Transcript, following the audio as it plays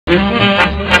Hi,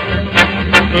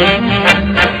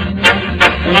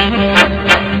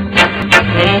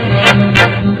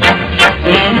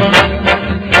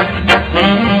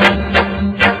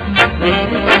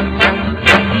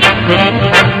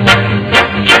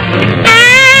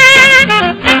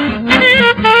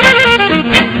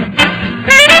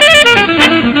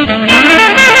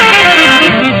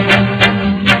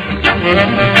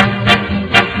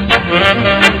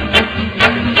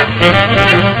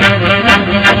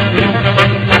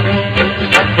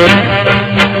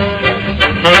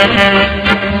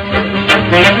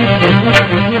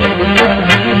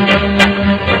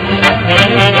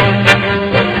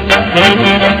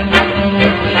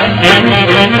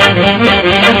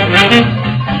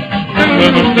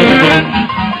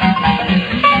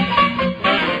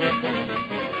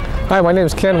 my name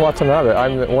is Ken Watanabe.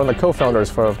 I'm one of the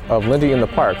co-founders of Lindy in the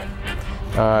Park.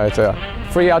 It's a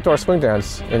free outdoor swing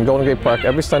dance in Golden Gate Park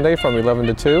every Sunday from 11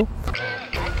 to 2.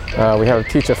 We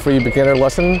teach a free beginner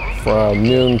lesson from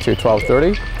noon to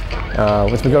 12:30.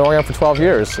 It's been going on for 12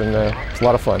 years, and it's a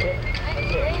lot of fun.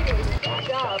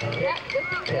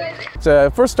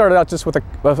 It first started out just with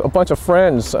a bunch of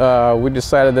friends. We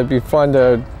decided it'd be fun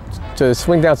to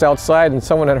swing dance outside, and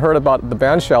someone had heard about the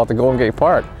band shell at the Golden Gate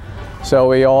Park. So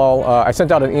we all, I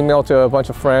sent out an email to a bunch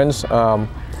of friends.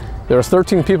 There was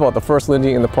 13 people at the first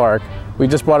Lindy in the Park. We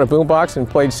just brought a boombox and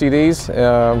played CDs,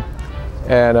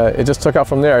 and it just took out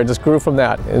from there. It just grew from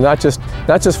that, and not just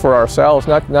for ourselves,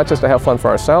 not just to have fun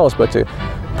for ourselves, but to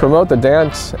promote the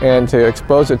dance and to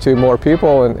expose it to more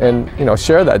people, and you know,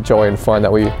 share that joy and fun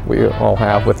that we all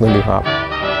have with Lindy Hop.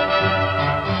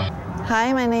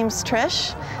 Hi, my name's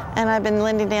Trish, and I've been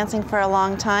Lindy dancing for a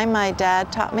long time. My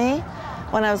dad taught me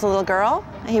when I was a little girl.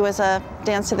 He was a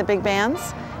dance to the big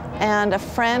bands, and a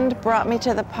friend brought me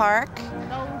to the park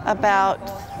about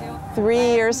 3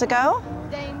 years ago,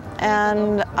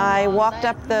 and I walked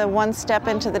up the one step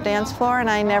into the dance floor and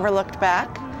I never looked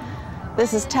back.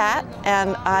 This is Tat,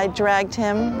 and I dragged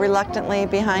him reluctantly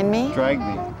behind me. Dragged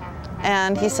me.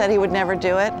 And he said he would never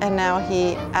do it, and now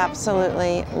he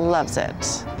absolutely loves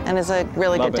it and is a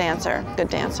really good dancer,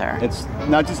 It's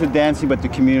not just the dancing, but the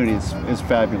community is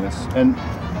fabulous. And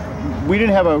we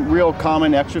didn't have a real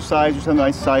common exercise or something.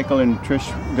 I cycle and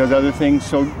Trish does other things.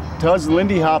 So to us,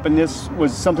 Lindy Hop and this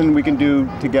was something we can do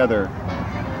together.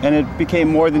 And it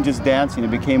became more than just dancing.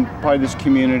 It became part of this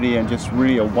community and just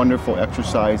really a wonderful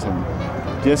exercise and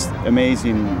just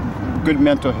amazing, good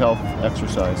mental health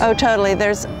exercise. Oh, totally.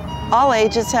 There's all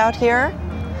ages out here.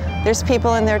 There's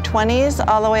people in their 20s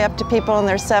all the way up to people in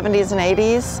their 70s and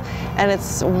 80s. And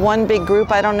it's one big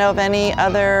group. I don't know of any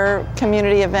other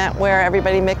community event where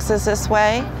everybody mixes this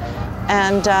way.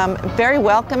 And very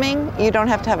welcoming. You don't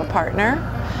have to have a partner.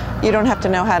 You don't have to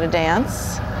know how to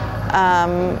dance.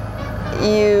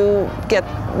 You get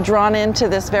drawn into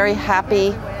this very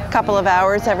happy couple of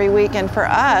hours every week, and for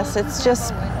us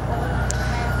it's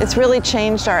really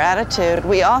changed our attitude.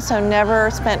 We also never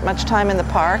spent much time in the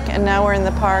park, and now we're in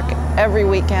the park every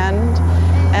weekend,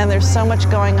 and there's so much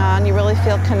going on. You really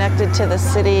feel connected to the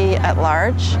city at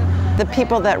large. The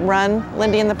people that run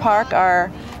Lindy in the Park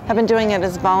have been doing it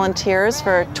as volunteers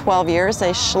for 12 years.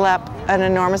 They schlep an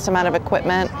enormous amount of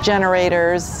equipment,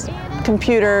 generators,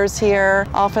 computers here,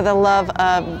 all for the love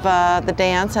of the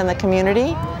dance and the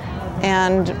community.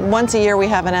 And once a year we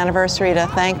have an anniversary to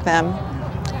thank them,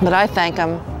 but I thank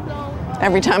them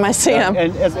every time I see them.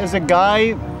 And as a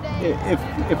guy,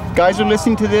 if guys are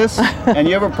listening to this and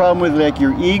you have a problem with like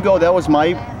your ego, that was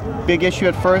my big issue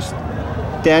at first,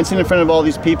 dancing in front of all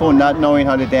these people and not knowing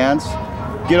how to dance.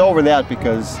 Get over that,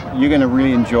 because you're going to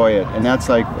really enjoy it, and that's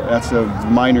a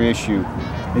minor issue.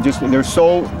 They're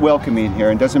so welcoming here,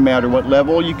 and it doesn't matter what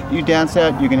level you dance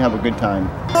at, you can have a good time.